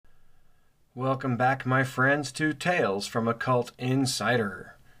Welcome back, my friends, to Tales from a Cult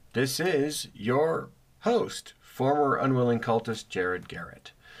Insider. This is your host, former unwilling cultist Jared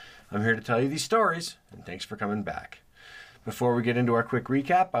Garrett. I'm here to tell you these stories, and thanks for coming back. Before we get into our quick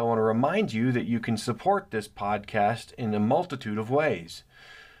recap, I want to remind you that you can support this podcast in a multitude of ways.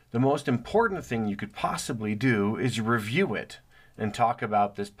 The most important thing you could possibly do is review it and talk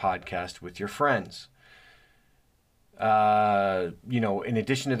about this podcast with your friends. In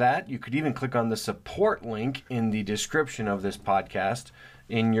addition to that, you could even click on the support link in the description of this podcast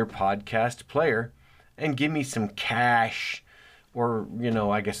in your podcast player and give me some cash, or,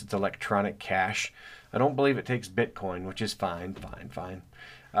 I guess it's electronic cash. I don't believe it takes Bitcoin, which is fine.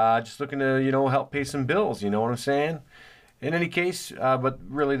 Just looking to, help pay some bills, you know what I'm saying? In any case, but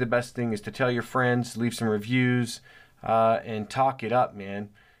really the best thing is to tell your friends, leave some reviews, and talk it up, man.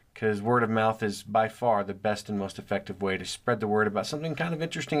 Because word of mouth is by far the best and most effective way to spread the word about something kind of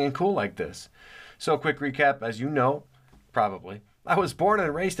interesting and cool like this. So, quick recap, as you know, probably, I was born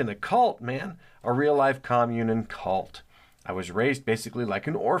and raised in a cult, man. A real-life commune and cult. I was raised basically like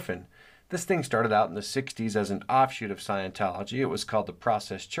an orphan. This thing started out in the 60s as an offshoot of Scientology. It was called the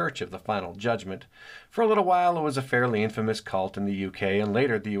Process Church of the Final Judgment. For a little while, it was a fairly infamous cult in the UK and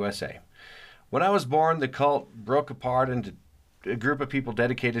later the USA. When I was born, the cult broke apart into a group of people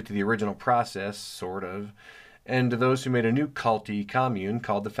dedicated to the original process, sort of, and to those who made a new culty commune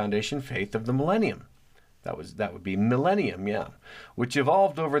called the Foundation Faith of the Millennium. That would be Millennium, yeah, which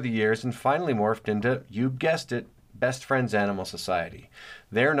evolved over the years and finally morphed into, you guessed it, Best Friends Animal Society.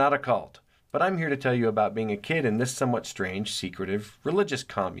 They're not a cult, but I'm here to tell you about being a kid in this somewhat strange, secretive, religious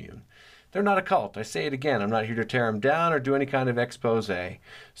commune. They're not a cult. I say it again. I'm not here to tear them down or do any kind of expose.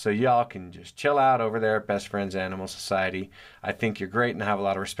 So y'all can just chill out over there at Best Friends Animal Society. I think you're great and I have a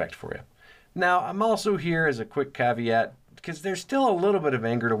lot of respect for you. Now, I'm also here as a quick caveat because there's still a little bit of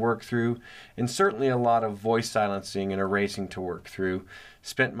anger to work through and certainly a lot of voice silencing and erasing to work through.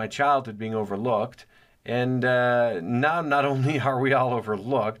 Spent my childhood being overlooked. And now not only are we all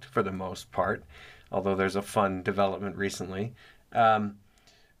overlooked for the most part, although there's a fun development recently,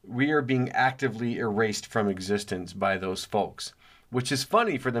 we are being actively erased from existence by those folks, which is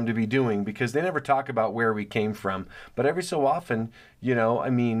funny for them to be doing because they never talk about where we came from. But every so often,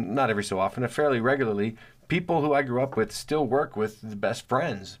 not every so often, fairly regularly, people who I grew up with still work with the best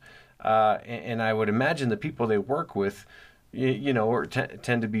friends. And I would imagine the people they work with,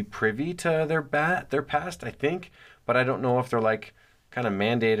 tend to be privy to their past, I think. But I don't know if they're like kind of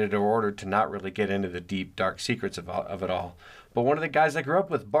mandated or ordered to not really get into the deep, dark secrets of it all. But one of the guys I grew up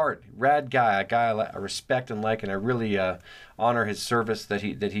with, Bart, rad guy, a guy I respect and like, and I really honor his service that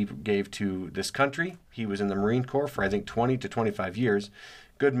he gave to this country. He was in the Marine Corps for, I think, 20 to 25 years.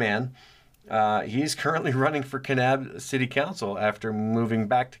 Good man. He's currently running for Kanab City Council after moving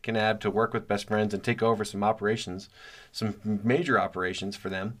back to Kanab to work with Best Friends and take over some operations, some major operations for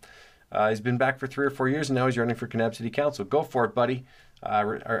them. He's been back for 3 or 4 years, and now he's running for Kanab City Council. Go for it, buddy.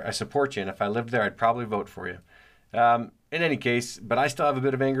 I support you, and if I lived there, I'd probably vote for you. In any case, but I still have a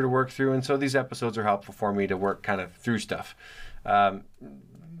bit of anger to work through, and so these episodes are helpful for me to work kind of through stuff.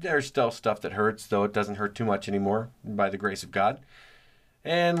 There's still stuff that hurts, though it doesn't hurt too much anymore, by the grace of God.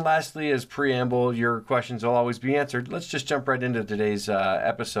 And lastly, as preamble, your questions will always be answered. Let's just jump right into today's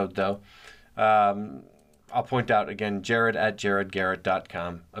episode, though. I'll point out again,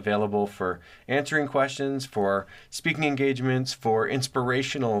 jared@jaredgarrett.com, available for answering questions, for speaking engagements, for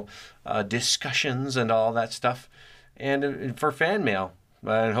inspirational discussions and all that stuff, and for fan mail,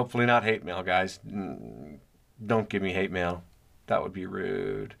 and hopefully not hate mail, guys. Don't give me hate mail. That would be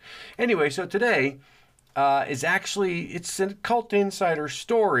rude. Anyway, so today it's a cult insider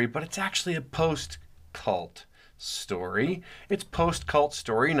story, but it's actually a post-cult story. It's post-cult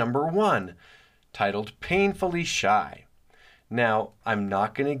story number 1. Titled Painfully Shy. Now, I'm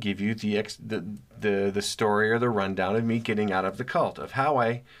not going to give you the story or the rundown of me getting out of the cult, of how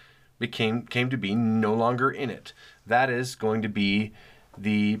I came to be no longer in it. That is going to be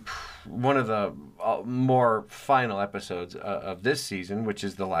one of the more final episodes of this season, which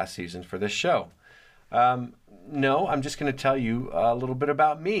is the last season for this show. No, I'm just going to tell you a little bit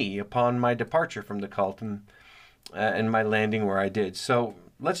about me upon my departure from the cult and my landing where I did. So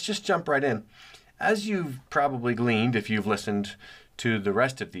let's just jump right in. As you've probably gleaned if you've listened to the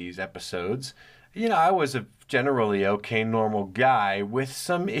rest of these episodes, I was a generally okay, normal guy with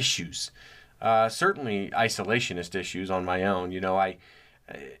some issues. Certainly isolationist issues on my own. I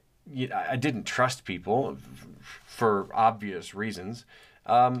didn't trust people for obvious reasons.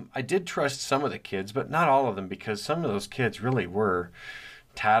 I did trust some of the kids, but not all of them, because some of those kids really were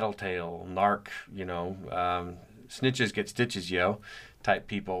tattletale, narc, snitches get stitches, type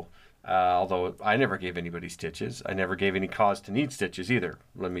people. Although I never gave anybody stitches. I never gave any cause to need stitches either.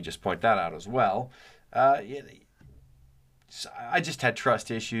 Let me just point that out as well. Yeah, I just had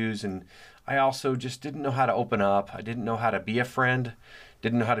trust issues, and I also just didn't know how to open up. I didn't know how to be a friend,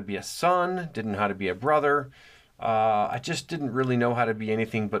 didn't know how to be a son, didn't know how to be a brother. I just didn't really know how to be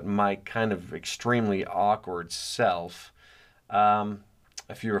anything but my kind of extremely awkward self.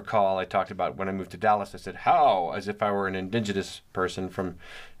 If you recall, I talked about when I moved to Dallas, I said, how? As if I were an indigenous person from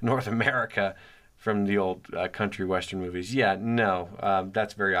North America from the old country western movies. Yeah, no,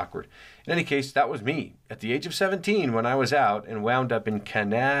 that's very awkward. In any case, that was me at the age of 17 when I was out and wound up in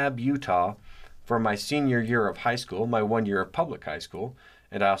Kanab, Utah for my senior year of high school, my 1 year of public high school.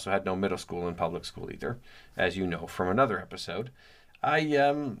 And I also had no middle school and public school either, as you know from another episode.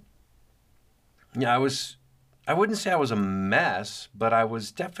 Yeah, I wouldn't say I was a mess, but I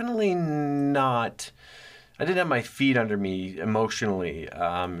was definitely not. I didn't have my feet under me emotionally,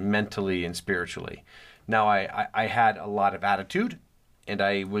 mentally, and spiritually. Now, I had a lot of attitude, and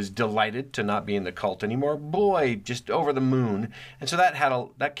I was delighted to not be in the cult anymore. Boy, just over the moon. And so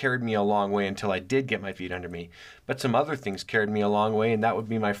that carried me a long way until I did get my feet under me. But some other things carried me a long way, and that would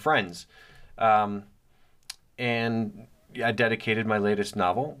be my friends. And I dedicated my latest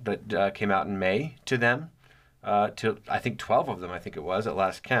novel that came out in May to them, to I think 12 of them, I think it was, at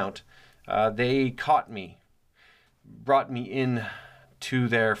last count. They caught me, brought me in to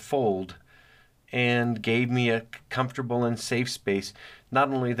their fold, and gave me a comfortable and safe space. Not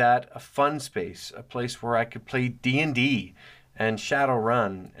only that, a fun space, a place where I could play D&D and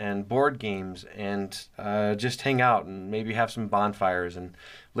Shadowrun and board games and just hang out and maybe have some bonfires and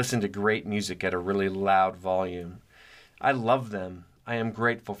listen to great music at a really loud volume. I love them. I am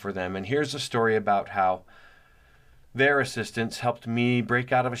grateful for them. And here's a story about how their assistance helped me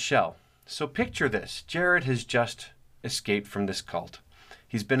break out of a shell. So picture this. Jared has just escaped from this cult.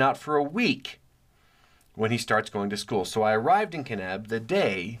 He's been out for a week when he starts going to school. So I arrived in Kanab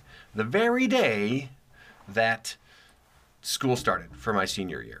the very day that school started for my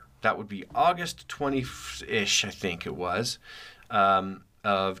senior year. That would be August 20-ish, I think it was,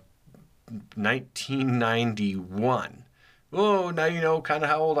 of 1991. Oh, now you know kind of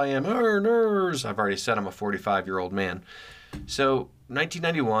how old I am. Nurse. I've already said I'm a 45-year-old man. So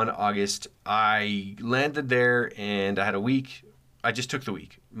 1991, August, I landed there and I had a week. I just took the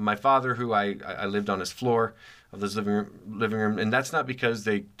week. My father, who I lived on his floor of this living room, and that's not because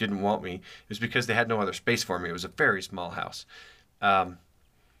they didn't want me. It was because they had no other space for me. It was a very small house.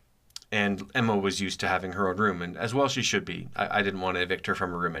 And Emma was used to having her own room, and as well she should be. I didn't want to evict her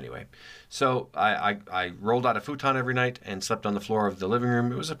from her room anyway. So I rolled out a futon every night and slept on the floor of the living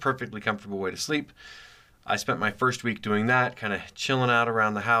room. It was a perfectly comfortable way to sleep. I spent my first week doing that, kind of chilling out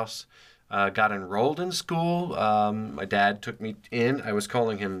around the house. Got enrolled in school. My dad took me in. I was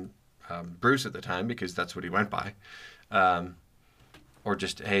calling him Bruce at the time because that's what he went by. Or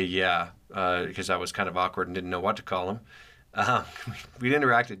just, hey, yeah, because I was kind of awkward and didn't know what to call him. We'd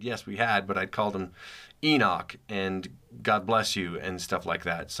interacted, yes, we had, but I'd called him Enoch and God bless you and stuff like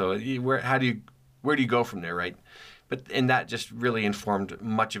that. So where do you go from there, right? And that just really informed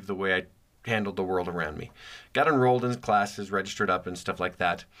much of the way I handled the world around me. Got enrolled in classes, registered up and stuff like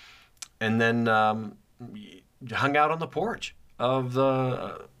that. And then hung out on the porch of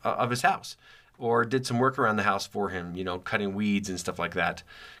his house, or did some work around the house for him, cutting weeds and stuff like that,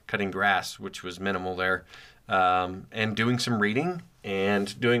 cutting grass, which was minimal there, and doing some reading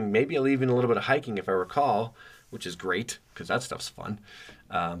and doing maybe even a little bit of hiking if I recall, which is great because that stuff's fun.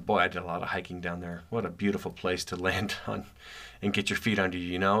 Boy, I did a lot of hiking down there. What a beautiful place to land on and get your feet under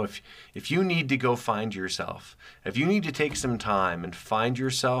you. If you need to go find yourself, if you need to take some time and find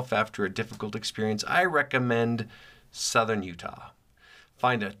yourself after a difficult experience, I recommend Southern Utah.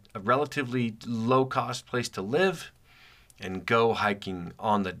 Find a relatively low-cost place to live and go hiking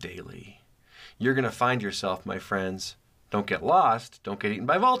on the daily. You're going to find yourself, my friends. Don't get lost. Don't get eaten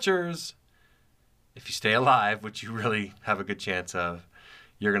by vultures. If you stay alive, which you really have a good chance of,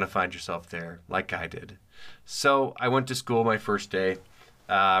 you're going to find yourself there like I did. So I went to school my first day,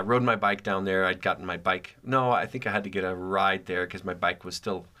 rode my bike down there. I'd gotten my bike. No, I think I had to get a ride there because my bike was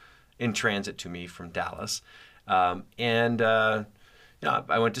still in transit to me from Dallas. I went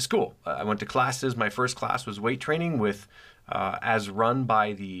to school. I went to classes. My first class was weight training as run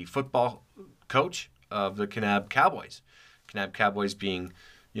by the football coach of the Kanab Cowboys. Kanab Cowboys being,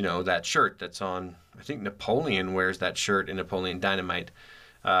 that shirt that's on, I think Napoleon wears that shirt in Napoleon Dynamite.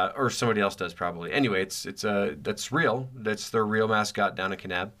 Or somebody else does probably. Anyway, that's real. That's their real mascot down at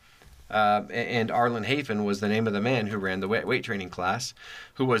Kanab. And Arlen Hafen was the name of the man who ran the weight training class,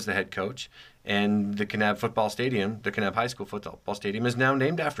 who was the head coach. And the Kanab football stadium, the Kanab High School football stadium, is now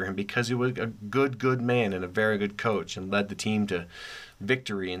named after him because he was a good man and a very good coach and led the team to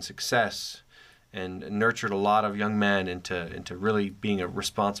victory and success and nurtured a lot of young men into really being a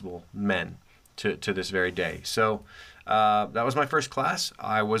responsible men to this very day. So that was my first class.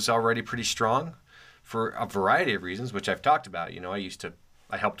 I was already pretty strong for a variety of reasons, which I've talked about.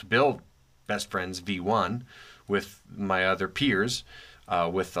 I helped build Best Friends V1 with my other peers.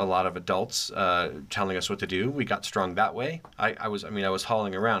 With a lot of adults telling us what to do. We got strong that way. I was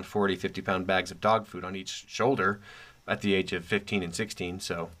hauling around 40, 50-pound bags of dog food on each shoulder at the age of 15 and 16.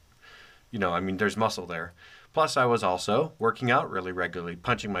 So, there's muscle there. Plus, I was also working out really regularly,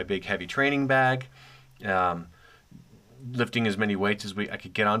 punching my big, heavy training bag, lifting as many weights as I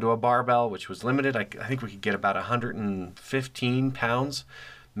could get onto a barbell, which was limited. I think we could get about 115 pounds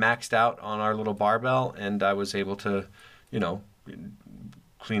maxed out on our little barbell, and I was able to,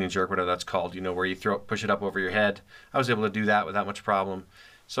 clean and jerk, whatever that's called, where you push it up over your head. I was able to do that without much problem.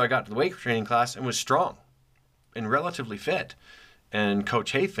 So I got to the weight training class and was strong and relatively fit. And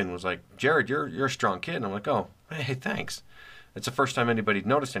Coach Hafen was like, "Jared, you're a strong kid." And I'm like, "Oh, hey, thanks." It's the first time anybody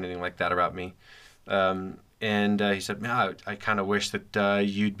noticed anything like that about me. And he said, "Man, I kind of wish that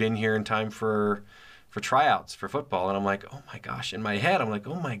you'd been here in time for tryouts for football." And I'm like, "Oh my gosh." In my head, I'm like,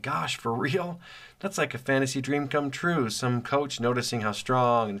 "Oh my gosh, for real? That's like a fantasy dream come true." Some coach noticing how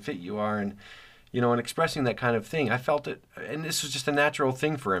strong and fit you are and expressing that kind of thing. I felt it, and this was just a natural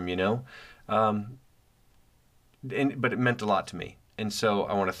thing for him, but it meant a lot to me. And so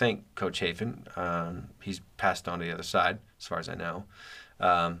I want to thank Coach Hafen. He's passed on to the other side, as far as I know,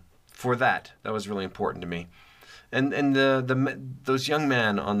 for that. That was really important to me. And those young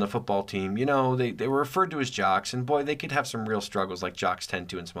men on the football team, they were referred to as jocks, and boy, they could have some real struggles like jocks tend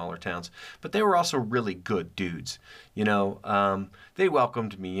to in smaller towns. But they were also really good dudes. They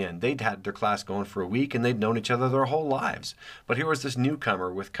welcomed me in. They'd had their class going for a week, and they'd known each other their whole lives. But here was this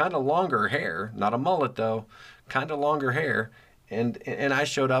newcomer with kind of longer hair, not a mullet though, kind of longer hair. And I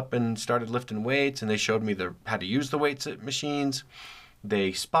showed up and started lifting weights, and they showed me how to use the weights machines.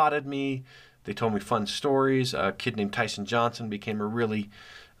 They spotted me. They told me fun stories. A kid named Tyson Johnson became a really,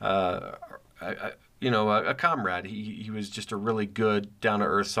 a comrade. He was just a really good,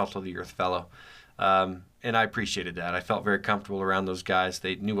 down-to-earth, salt-of-the-earth fellow. And I appreciated that. I felt very comfortable around those guys.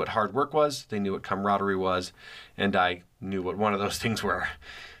 They knew what hard work was. They knew what camaraderie was. And I knew what one of those things were,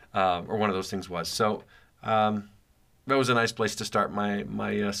 or one of those things was. So that was a nice place to start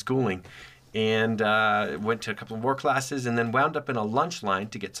my schooling. And went to a couple more classes and then wound up in a lunch line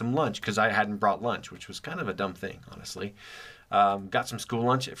to get some lunch because I hadn't brought lunch, which was kind of a dumb thing, honestly. Got some school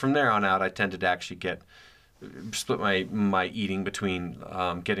lunch. From there on out, I tended to actually split my eating between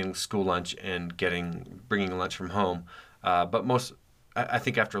getting school lunch and bringing lunch from home. But I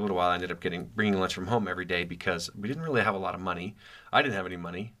think after a little while, I ended up bringing lunch from home every day because we didn't really have a lot of money. I didn't have any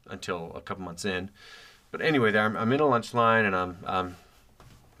money until a couple months in. But anyway, there I'm in a lunch line and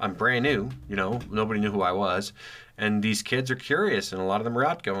I'm brand new, nobody knew who I was. And these kids are curious and a lot of them are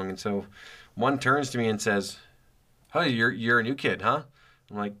outgoing. And so one turns to me and says, "Oh, you're a new kid, huh?"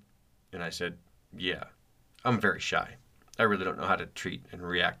 And I said, "Yeah, I'm very shy. I really don't know how to treat and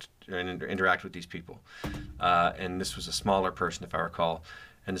react and interact with these people." And this was a smaller person, if I recall.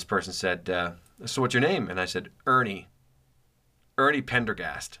 And this person said, "So what's your name?" And I said, Ernie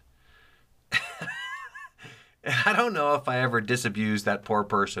Pendergast." And I don't know if I ever disabused that poor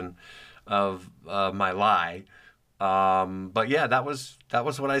person of my lie, but yeah, that was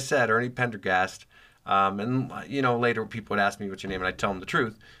what I said, Ernie Pendergast. And later people would ask me what's your name, and I'd tell them the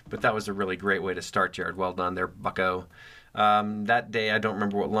truth. But that was a really great way to start, Jared. Well done there, Bucko. That day, I don't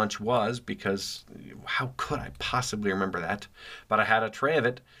remember what lunch was because how could I possibly remember that? But I had a tray of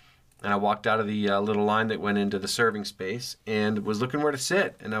it. And I walked out of the little line that went into the serving space and was looking where to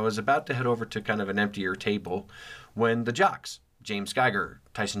sit. And I was about to head over to kind of an emptier table when the jocks, James Geiger,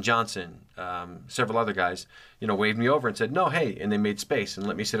 Tyson Johnson, several other guys, waved me over and said, "No, hey," and they made space and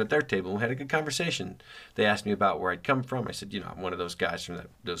let me sit at their table and we had a good conversation. They asked me about where I'd come from. I said, I'm one of those guys from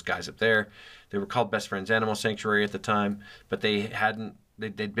those guys up there. They were called Best Friends Animal Sanctuary at the time, but they'd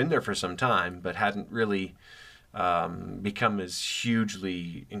been there for some time, but hadn't really become as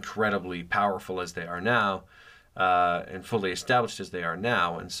hugely, incredibly powerful as they are now, and fully established as they are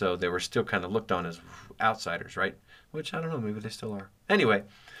now. And so they were still kind of looked on as outsiders, right? Which, I don't know, maybe they still are. Anyway,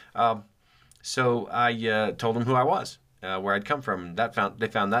 so I told them who I was, where I'd come from. They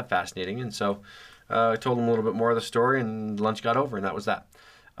found that fascinating. And so I told them a little bit more of the story, and lunch got over, and that was that.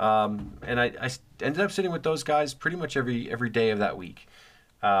 And I ended up sitting with those guys pretty much every day of that week.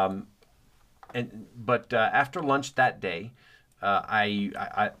 But after lunch that day,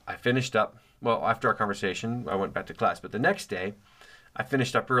 I finished up well, after our conversation, I went back to class. But the next day, I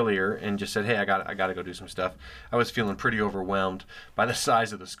finished up earlier and just said, hey, I got to go do some stuff. I was feeling pretty overwhelmed by the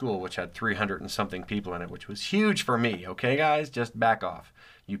size of the school, which had 300 and something people in it, which was huge for me. Okay, guys, just back off.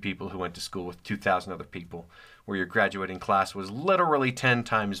 You people who went to school with 2,000 other people, where your graduating class was literally 10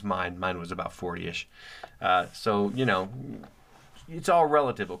 times mine. Mine was about 40-ish. So, it's all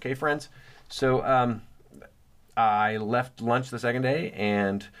relative, okay, friends? So I left lunch the second day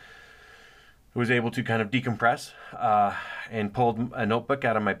and was able to kind of decompress and pulled a notebook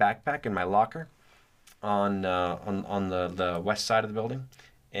out of my backpack in my locker on the west side of the building,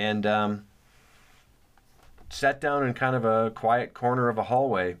 and sat down in kind of a quiet corner of a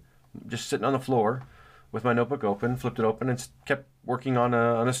hallway, just sitting on the floor with my notebook open, flipped it open, and kept working on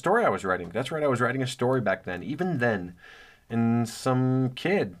a story I was writing. That's right, I was writing a story back then. Even then, and some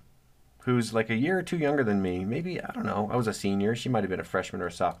kid who's like a year or two younger than me, maybe, I don't know, I was a senior, she might have been a freshman or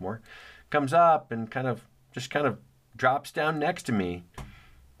a sophomore, comes up and kind of drops down next to me,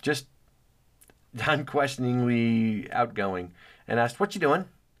 just unquestioningly outgoing, and asked, "What you doing?"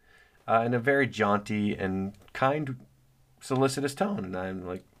 In a very jaunty and kind, solicitous tone. And I'm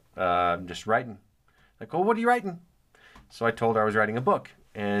like, I'm just writing. Like, well, what are you writing? So I told her I was writing a book,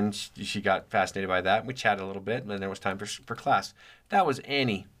 and she got fascinated by that. We chatted a little bit, and then there was time for class. That was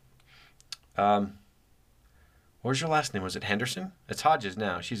Annie. What was your last name? Was it Henderson? It's Hodges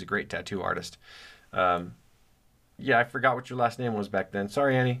now. She's a great tattoo artist. Yeah, I forgot what your last name was back then.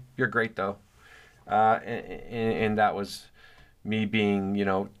 Sorry, Annie. You're great, though. And that was me being,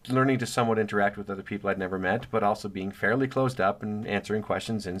 learning to somewhat interact with other people I'd never met, but also being fairly closed up and answering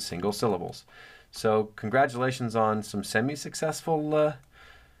questions in single syllables. So congratulations on some semi-successful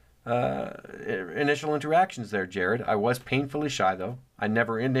initial interactions there, Jared. I was painfully shy, though. I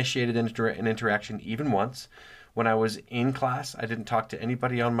never initiated an interaction even once. When I was in class, I didn't talk to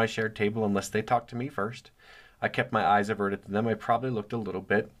anybody on my shared table unless they talked to me first. I kept my eyes averted to them. I probably looked a little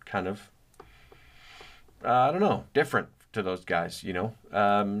bit kind of, I don't know, different to those guys,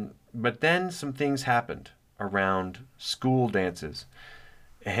 But then some things happened around school dances.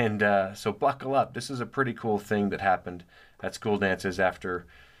 And so buckle up. This is a pretty cool thing that happened at school dances after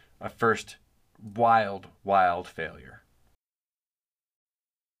a first wild failure.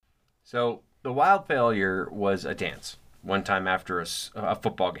 So the wild failure was a dance one time after a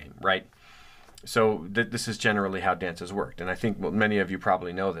football game, right? So this is generally how dances worked. And I think many of you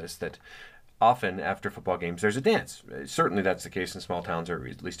probably know this, that often after football games, there's a dance. Certainly that's the case in small towns, or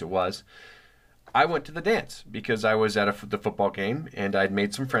at least it was. I went to the dance because I was at the football game, and I'd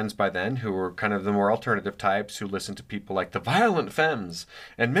made some friends by then who were kind of the more alternative types who listened to people like the Violent Femmes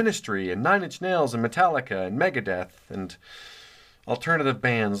and Ministry and Nine Inch Nails and Metallica and Megadeth and alternative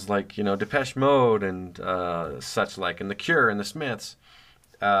bands like, Depeche Mode and such like, and The Cure and The Smiths,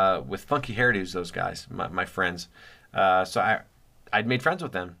 with funky hairdos, those guys, my friends. So I'd made friends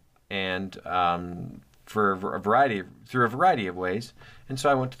with them, and through a variety of ways. And so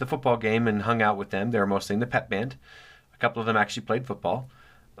I went to the football game and hung out with them. They were mostly in the pep band. A couple of them actually played football,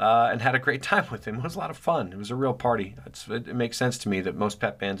 and had a great time with them. It was a lot of fun. It was a real party. It makes sense to me that most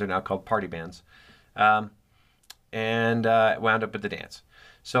pep bands are now called party bands. And wound up at the dance.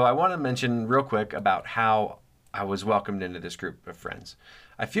 So I want to mention real quick about how I was welcomed into this group of friends.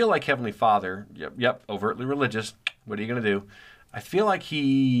 I feel like Heavenly Father, yep, overtly religious. What are you going to do? I feel like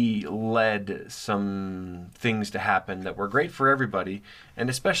he led some things to happen that were great for everybody, and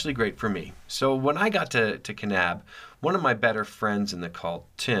especially great for me. So when I got to Kanab, one of my better friends in the cult,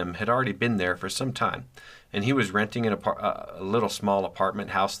 Tim, had already been there for some time, and he was renting a little small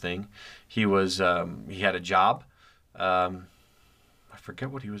apartment house thing. He had a job. I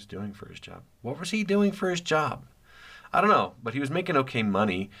forget what he was doing for his job. What was he doing for his job? I don't know, but he was making okay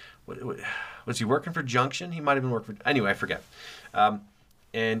money. Was he working for Junction? He might have been working for... Anyway, I forget.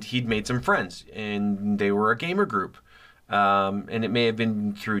 And he'd made some friends, and they were a gamer group. And it may have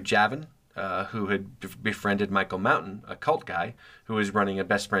been through Javin, who had befriended Michael Mountain, a cult guy, who was running a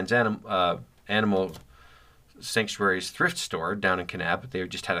Best Friends Animal Sanctuary's thrift store down in Kanab. They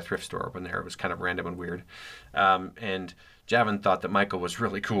just had a thrift store open there. It was kind of random and weird. And Javin thought that Michael was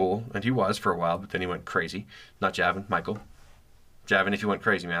really cool, and he was for a while, but then he went crazy. Not Javin, Michael. Javin, if you went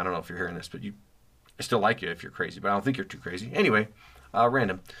crazy, man, I don't know if you're hearing this, but I still like you if you're crazy, but I don't think you're too crazy. Anyway,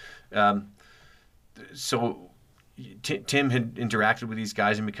 random. So Tim had interacted with these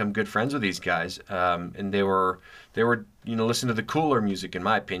guys and become good friends with these guys, and they were listening to the cooler music, in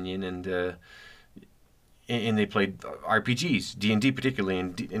my opinion, and they played RPGs, D&D particularly,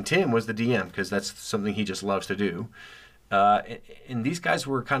 and Tim was the DM because that's something he just loves to do. And these guys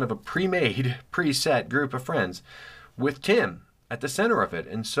were kind of a pre-made, preset group of friends with Tim. at the center of it.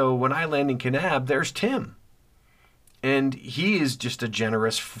 And so when I land in Kanab, there's Tim. And he is just a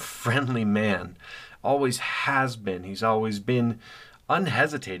generous, friendly man. Always has been. He's always been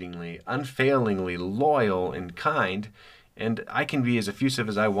unhesitatingly, unfailingly loyal and kind. And I can be as effusive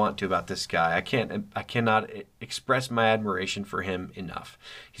as I want to about this guy. I cannot express my admiration for him enough.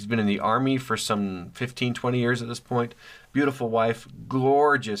 He's been in the Army for some 15, 20 years at this point. Beautiful wife,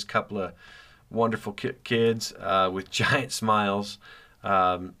 gorgeous couple of wonderful kids with giant smiles.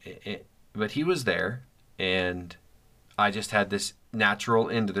 But he was there, and I just had this natural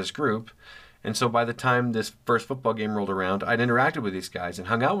into this group. And so by the time this first football game rolled around, I'd interacted with these guys and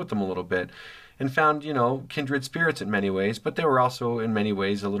hung out with them a little bit and found, kindred spirits in many ways, but they were also in many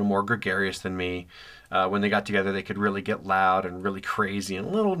ways a little more gregarious than me. When they got together, they could really get loud and really crazy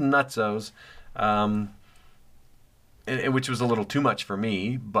and little nutzos, which was a little too much for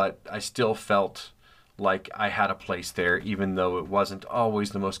me, but I still felt like I had a place there, even though it wasn't always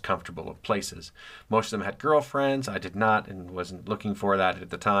the most comfortable of places. Most of them had girlfriends. I did not and wasn't looking for that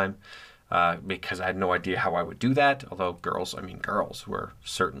at the time. Because I had no idea how I would do that. Although girls were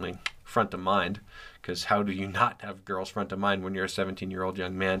certainly front of mind. Because how do you not have girls front of mind when you're a 17-year-old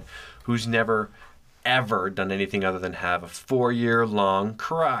young man who's never, ever done anything other than have a 4-year-long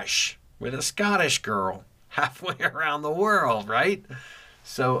crush with a Scottish girl halfway around the world, right?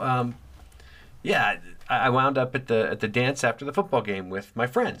 So, I wound up at the dance after the football game with my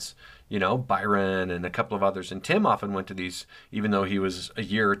friends. Byron and a couple of others. And Tim often went to these, even though he was a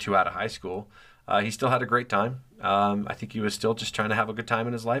year or two out of high school. He still had a great time. I think he was still just trying to have a good time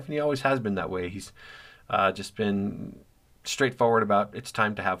in his life, and he always has been that way. He's just been straightforward about it's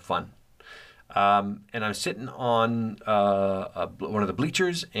time to have fun. And I'm sitting on one of the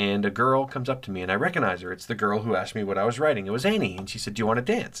bleachers, and a girl comes up to me, and I recognize her. It's the girl who asked me what I was writing. It was Annie, and she said, "Do you want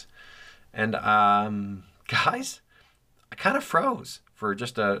to dance?" And guys, I kind of froze.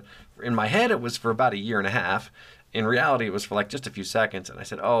 In my head, it was for about a year and a half. In reality, it was for like just a few seconds. And I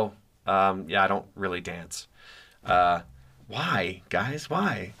said, I don't really dance. Why, guys?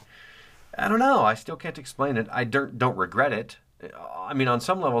 Why? I don't know. I still can't explain it. I don't regret it. I mean, on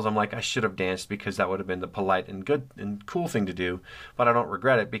some levels, I'm like, I should have danced because that would have been the polite and good and cool thing to do. But I don't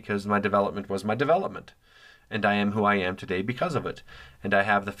regret it because my development was my development. And I am who I am today because of it. And I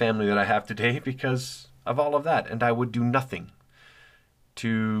have the family that I have today because of all of that. And I would do nothing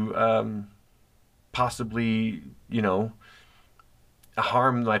to possibly,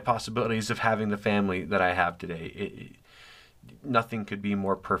 harm my possibilities of having the family that I have today. Nothing could be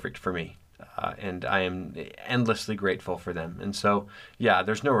more perfect for me. And I am endlessly grateful for them. And so,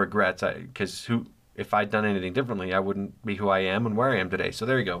 there's no regrets because if I'd done anything differently, I wouldn't be who I am and where I am today. So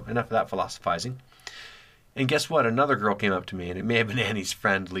there you go. Enough of that philosophizing. And guess what? Another girl came up to me, and it may have been Annie's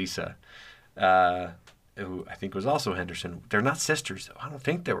friend, Lisa, who I think was also Henderson. They're not sisters, though. I don't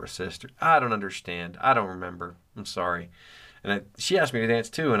think they were sisters. I don't understand. I don't remember. I'm sorry. And she asked me to dance,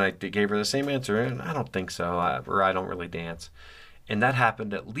 too, and I gave her the same answer. And I don't think so, or I don't really dance. And that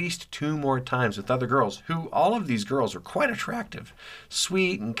happened at least 2 more times with other girls, who all of these girls are quite attractive,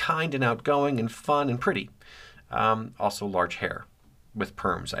 sweet and kind and outgoing and fun and pretty. Also large hair. With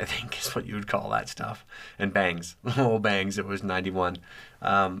perms, I think, is what you would call that stuff. And bangs. Oh, bangs. It was 91.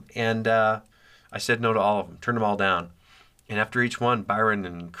 I said no to all of them. Turned them all down. And after each one, Byron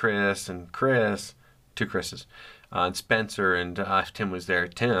and Chris, 2 Chris's, and Spencer, and if Tim was there,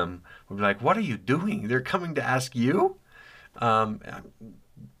 Tim would be like, "What are you doing? They're coming to ask you?"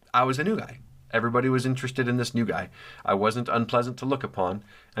 I was a new guy. Everybody was interested in this new guy. I wasn't unpleasant to look upon,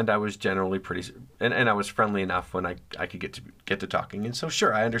 and I was generally pretty, and I was friendly enough when I could get to talking. And so,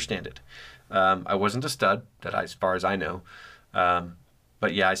 sure, I understand it. I wasn't a stud, as far as I know,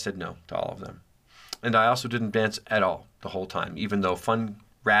 but I said no to all of them. And I also didn't dance at all the whole time, even though fun,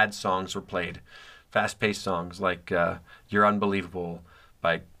 rad songs were played, fast-paced songs like "You're Unbelievable"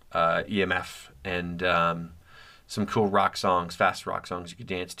 by EMF, and some cool rock songs, fast rock songs you could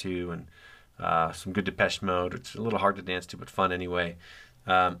dance to, and some good Depeche Mode. It's a little hard to dance to, but fun anyway.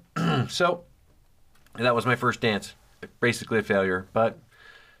 So that was my first dance. Basically a failure, but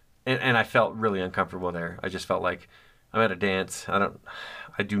and I felt really uncomfortable there. I just felt like I'm at a dance.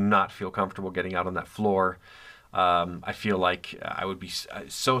 I do not feel comfortable getting out on that floor. I feel like I would be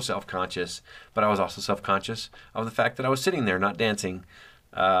so self-conscious, but I was also self-conscious of the fact that I was sitting there not dancing.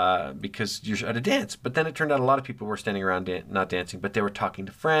 Because you're at a dance. But then it turned out a lot of people were standing around not dancing, but they were talking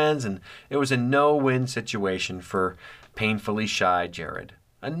to friends, and it was a no-win situation for painfully shy Jared.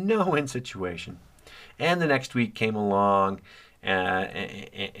 A no-win situation. And the next week came along,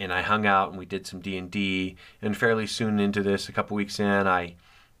 and I hung out, and we did some D&D, and fairly soon into this, a couple weeks in, I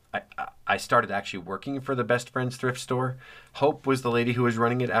I started actually working for the Best Friends thrift store. Hope was the lady who was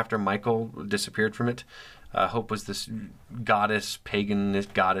running it after Michael disappeared from it. Hope was this goddess, pagan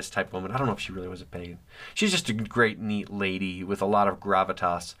goddess type woman. I don't know if she really was a pagan. She's just a great, neat lady with a lot of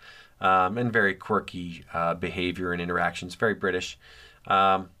gravitas and very quirky behavior and interactions. Very British.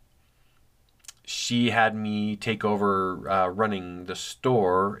 She had me take over running the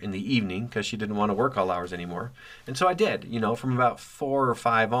store in the evening because she didn't want to work all hours anymore. And so I did, from about 4 or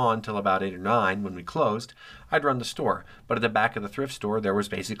 5 on till about 8 or 9 when we closed, I'd run the store. But at the back of the thrift store, there was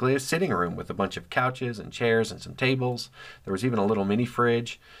basically a sitting room with a bunch of couches and chairs and some tables. There was even a little mini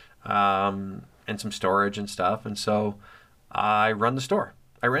fridge and some storage and stuff. And so I ran the store.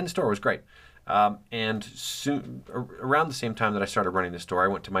 It was great. And soon, around the same time that I started running the store, I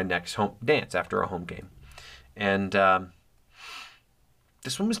went to my next home dance after a home game. And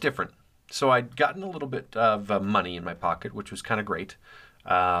this one was different. So I'd gotten a little bit of money in my pocket, which was kind of great,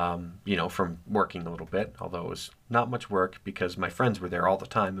 from working a little bit, although it was not much work because my friends were there all the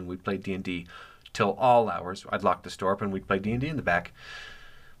time and we'd play D&D till all hours. I'd lock the store up and we'd play D&D in the back.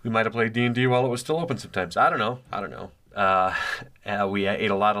 We might have played D&D while it was still open sometimes. I don't know. We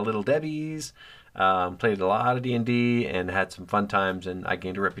ate a lot of Little Debbies, played a lot of D&D, and had some fun times. And I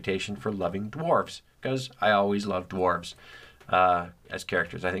gained a reputation for loving dwarves because I always loved dwarves as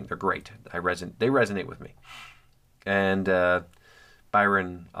characters. I think they're great. They resonate with me. And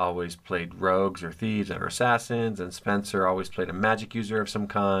Byron always played rogues or thieves or assassins, and Spencer always played a magic user of some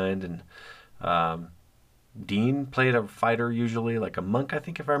kind, and Dean played a fighter, usually like a monk, I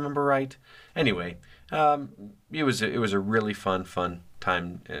think, if I remember right. Anyway, it was a really fun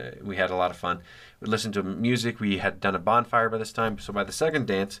time. We had a lot of fun. We listened to music. We had done a bonfire by this time, so by the second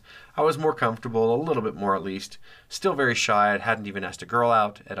dance, I was more comfortable, a little bit more at least. Still very shy. I hadn't even asked a girl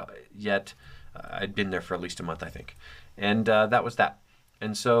out yet. I'd been there for at least a month, I think, and that was that.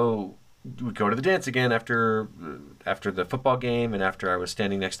 And so we'd go to the dance again after the football game and after I was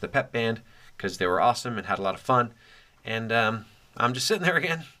standing next to the pep band, because they were awesome and had a lot of fun. And I'm just sitting there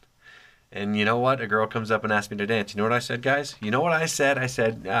again. And you know what? A girl comes up and asks me to dance. You know what I said, guys? You know what I said? I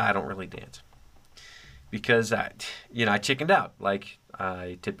said, I don't really dance. Because I chickened out like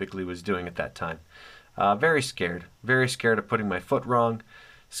I typically was doing at that time. Very scared. Very scared of putting my foot wrong.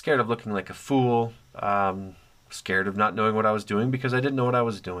 Scared of looking like a fool. Scared of not knowing what I was doing because I didn't know what I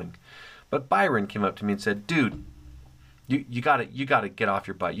was doing. But Byron came up to me and said, dude, you gotta get off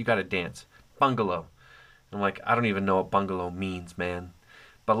your butt. You gotta dance. Bungalow. I'm like, I don't even know what bungalow means, man.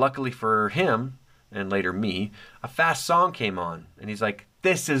 But luckily for him, and later me, a fast song came on. And he's like,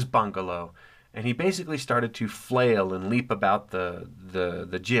 this is bungalow. And he basically started to flail and leap about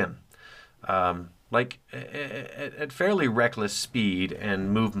the gym. Like at fairly reckless speed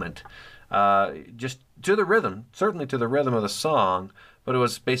and movement. Just to the rhythm, certainly to the rhythm of the song, but it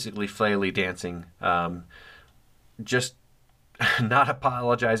was basically flaily dancing. Just not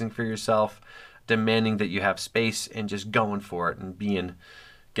apologizing for yourself, demanding that you have space and just going for it and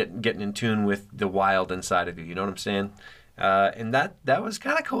getting in tune with the wild inside of you. You know what I'm saying? And that was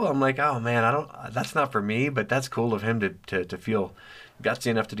kind of cool. I'm like, oh man, that's not for me, but that's cool of him to feel gutsy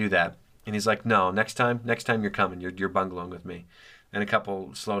enough to do that. And he's like, no, next time you're coming, you're bungalowing with me. And a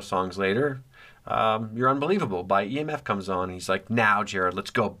couple slow songs later, You're Unbelievable by EMF comes on. And he's like, now Jared,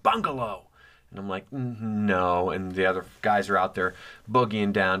 let's go bungalow. And I'm like, no. And the other guys are out there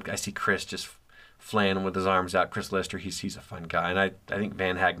boogieing down. I see Chris just flailing with his arms out. Chris Lister, he's a fun guy. And I think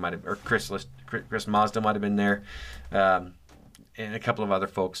Van Hag might have, or Chris Mazda might have been there. And a couple of other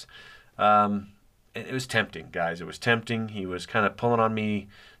folks. And it was tempting, guys. It was tempting. He was kind of pulling on me,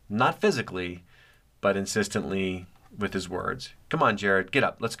 not physically, but insistently with his words. Come on, Jared, get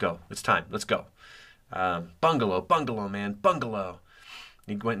up. Let's go. It's time. Let's go. Bungalow, man, bungalow.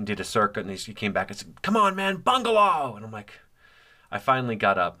 He went and did a circuit, and he came back and said, come on, man, bungalow. And I'm like, I finally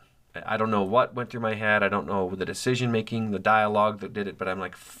got up. I don't know what went through my head. I don't know the decision-making, the dialogue that did it, but I'm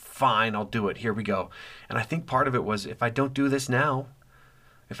like, fine, I'll do it. Here we go. And I think part of it was, if I don't do this now,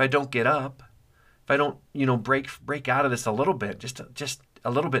 if I don't get up, if I don't, break out of this a little bit, just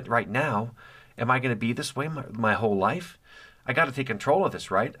a little bit right now, am I going to be this way my whole life? I got to take control of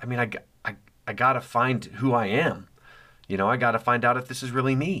this, right? I mean, I got to find who I am. I got to find out if this is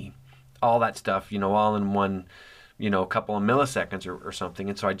really me. All that stuff, all in one, couple of milliseconds or something.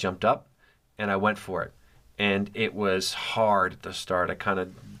 And so I jumped up and I went for it. And it was hard at the start. I kind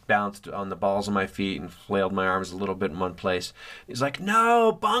of bounced on the balls of my feet and flailed my arms a little bit in one place. He's like,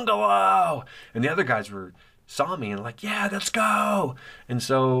 no, bungalow. And the other guys saw me and like, yeah, let's go. And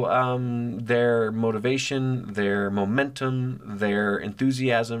so their motivation, their momentum, their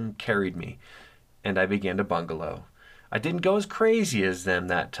enthusiasm carried me. And I began to bungalow. I didn't go as crazy as them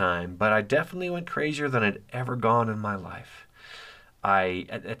that time, but I definitely went crazier than I'd ever gone in my life.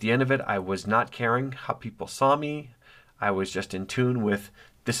 At the end of it, I was not caring how people saw me. I was just in tune with,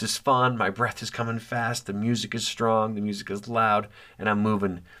 this is fun, my breath is coming fast, the music is strong, the music is loud, and I'm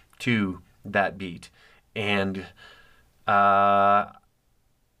moving to that beat. And after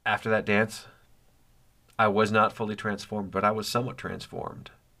that dance, I was not fully transformed, but I was somewhat transformed.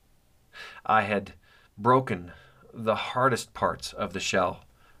 I had broken the hardest parts of the shell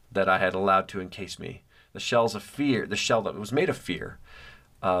that I had allowed to encase me. The shells of fear, the shell that was made of fear,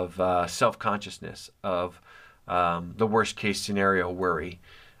 of self-consciousness, of the worst case scenario worry.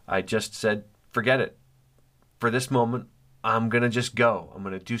 I just said, forget it. For this moment, I'm going to just go. I'm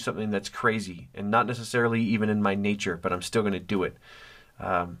going to do something that's crazy and not necessarily even in my nature, but I'm still going to do it.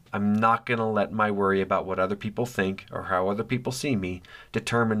 I'm not going to let my worry about what other people think or how other people see me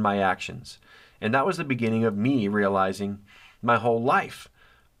determine my actions. And that was the beginning of me realizing my whole life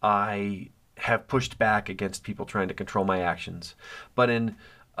I have pushed back against people trying to control my actions. But in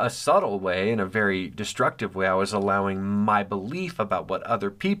a subtle way, in a very destructive way, I was allowing my belief about what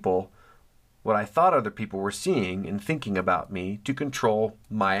I thought other people were seeing and thinking about me to control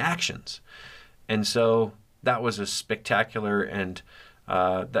my actions. And so that was a spectacular and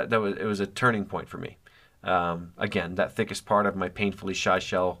it was a turning point for me. Again, that thickest part of my painfully shy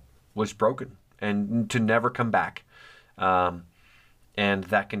shell was broken and to never come back. And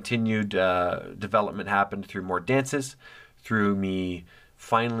that continued development happened through more dances, through me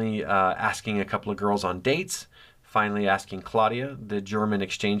finally asking a couple of girls on dates, finally asking Claudia, the German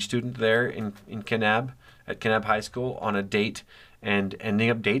exchange student there in Kanab, at Kanab High School, on a date, and ending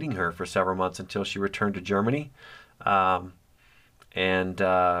up dating her for several months until she returned to Germany. And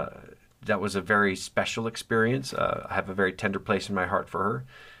that was a very special experience. I have a very tender place in my heart for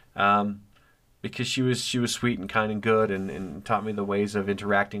her. Because she was sweet and kind and good and taught me the ways of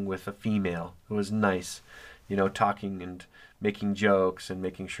interacting with a female who was nice, talking and making jokes and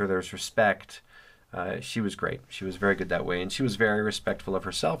making sure there's respect. She was great. She was very good that way, and she was very respectful of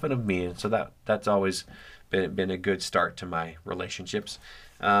herself and of me, and so that's always been a good start to my relationships.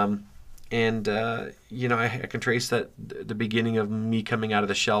 I can trace that the beginning of me coming out of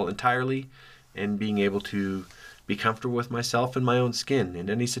the shell entirely and being able to be comfortable with myself and my own skin in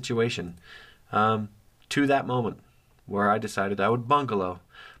any situation. To that moment where I decided I would bungalow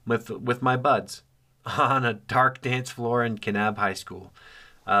with my buds on a dark dance floor in Kanab High School.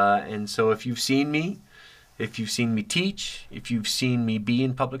 And so if you've seen me teach, if you've seen me be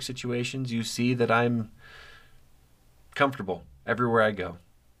in public situations, you see that I'm comfortable everywhere I go.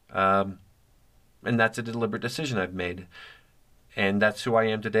 And that's a deliberate decision I've made. And that's who I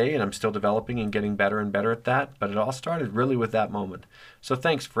am today, and I'm still developing and getting better and better at that. But it all started really with that moment. So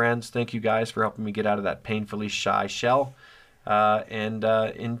thanks, friends. Thank you guys for helping me get out of that painfully shy shell and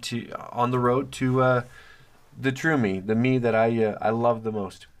into on the road to the true me, the me that I love the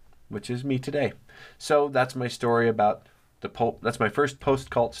most, which is me today. So that's my story about that's my first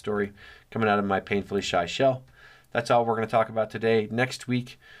post-cult story coming out of my painfully shy shell. That's all we're going to talk about today. Next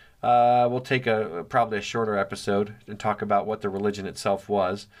week, we'll take probably a shorter episode and talk about what the religion itself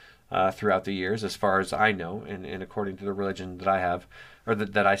was throughout the years, as far as I know, and according to the religion that I have, or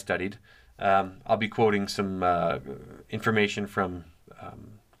that I studied. I'll be quoting some information from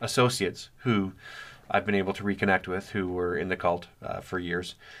associates who I've been able to reconnect with, who were in the cult for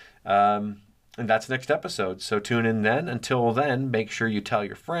years. And that's next episode, so tune in then. Until then, make sure you tell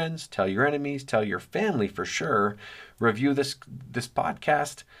your friends, tell your enemies, tell your family for sure. Review this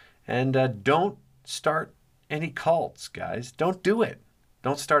podcast. And don't start any cults, guys. Don't do it.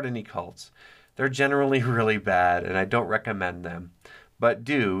 Don't start any cults. They're generally really bad, and I don't recommend them. But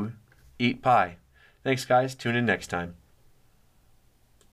do eat pie. Thanks, guys. Tune in next time.